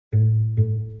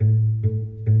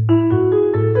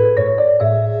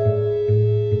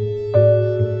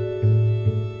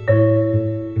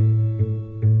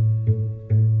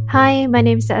my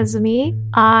name is Azumi.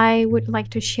 I would like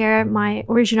to share my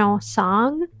original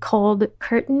song called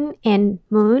Curtain and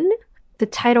Moon. The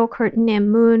title Curtain and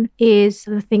Moon is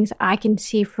the things I can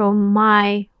see from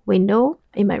my window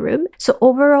in my room. So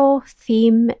overall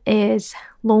theme is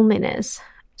loneliness.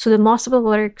 So the most of the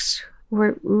lyrics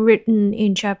were written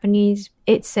in Japanese.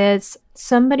 It says,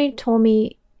 somebody told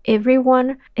me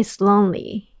everyone is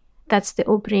lonely. That's the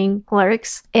opening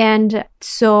lyrics. And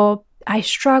so I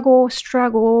struggle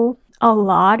a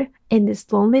lot in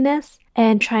this loneliness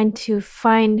and trying to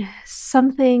find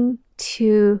something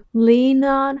to lean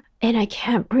on. And I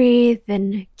can't breathe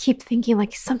and keep thinking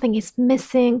like something is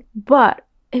missing. But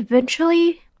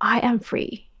eventually I am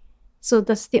free. So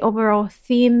that's the overall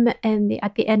theme. And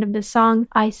at the end of the song,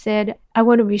 I said, I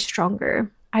want to be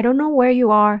stronger. I don't know where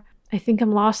you are. I think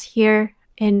I'm lost here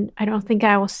and I don't think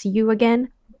I will see you again,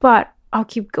 but I'll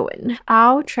keep going.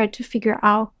 I'll try to figure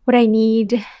out what I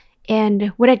need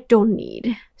and what I don't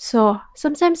need. So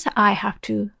sometimes I have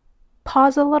to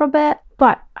pause a little bit,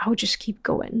 but I'll just keep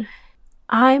going.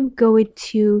 I'm going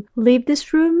to leave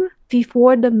this room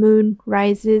before the moon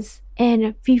rises,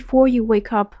 and before you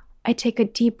wake up, I take a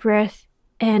deep breath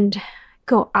and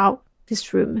go out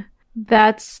this room.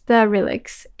 That's the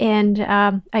lyrics, and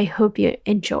I hope you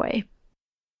enjoy.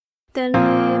 誰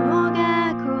も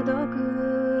が孤独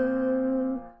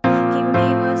君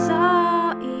はそ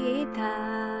う言った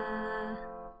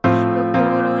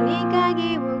心に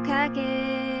鍵をかけ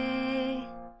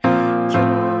今日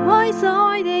も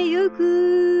急いでゆく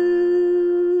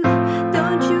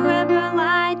Don't you ever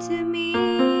lie to me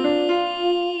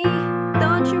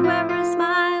Don't you ever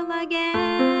smile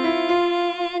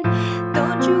again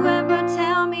Don't you ever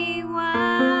tell me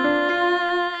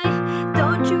why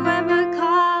Don't you ever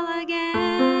call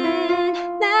again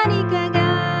何かが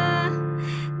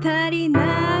足り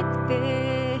なく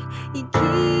て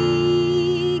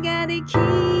息ができ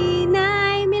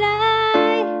ない未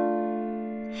来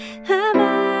Have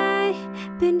I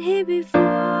been here before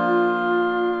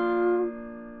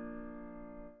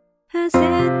焦っ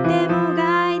ても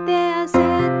がいて焦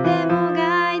っても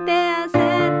がいて焦っ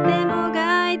ても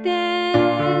がいて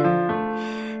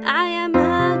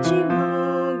過ちも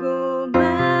ごま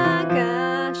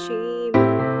かしも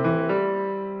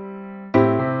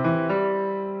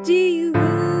自由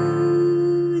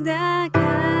だか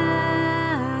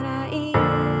らいい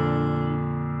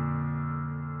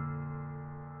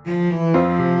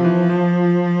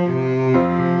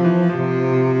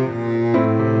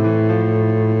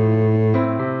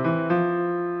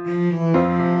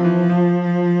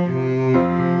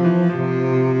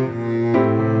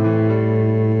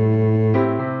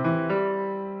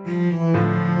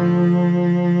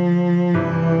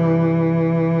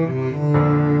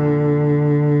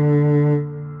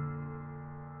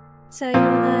さよ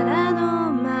なら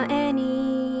の前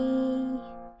に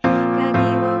鍵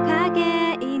をかけ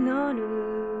祈る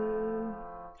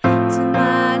つ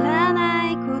まら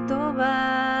ない言葉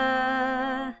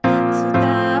伝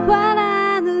わ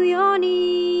らぬよう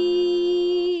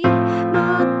にも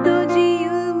っと自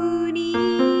由に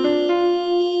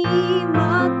も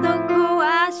っと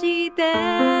壊して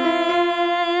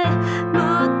も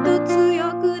っと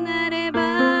強くなれば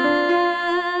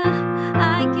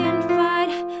I can fight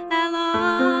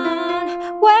alone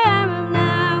where I am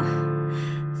now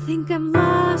Think I'm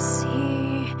lost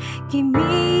here 君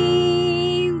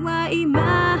は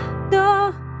今ど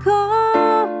こ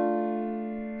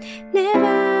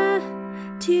Never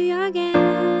to again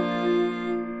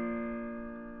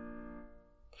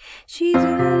沈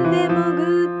んで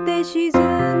潜って沈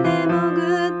んで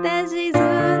潜って沈ん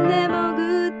で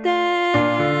潜って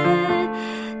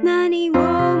何を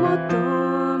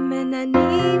求め何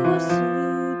を捨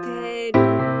てる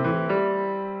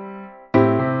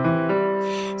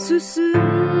進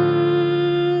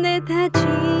んで立ち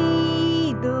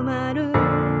止まる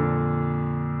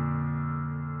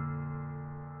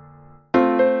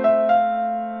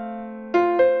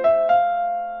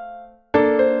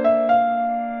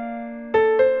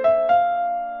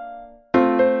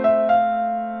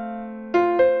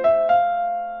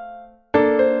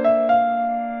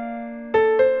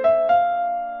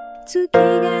月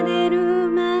が出る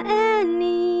前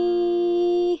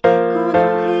にこの部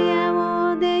屋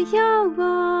を出よう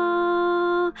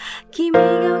君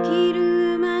が起き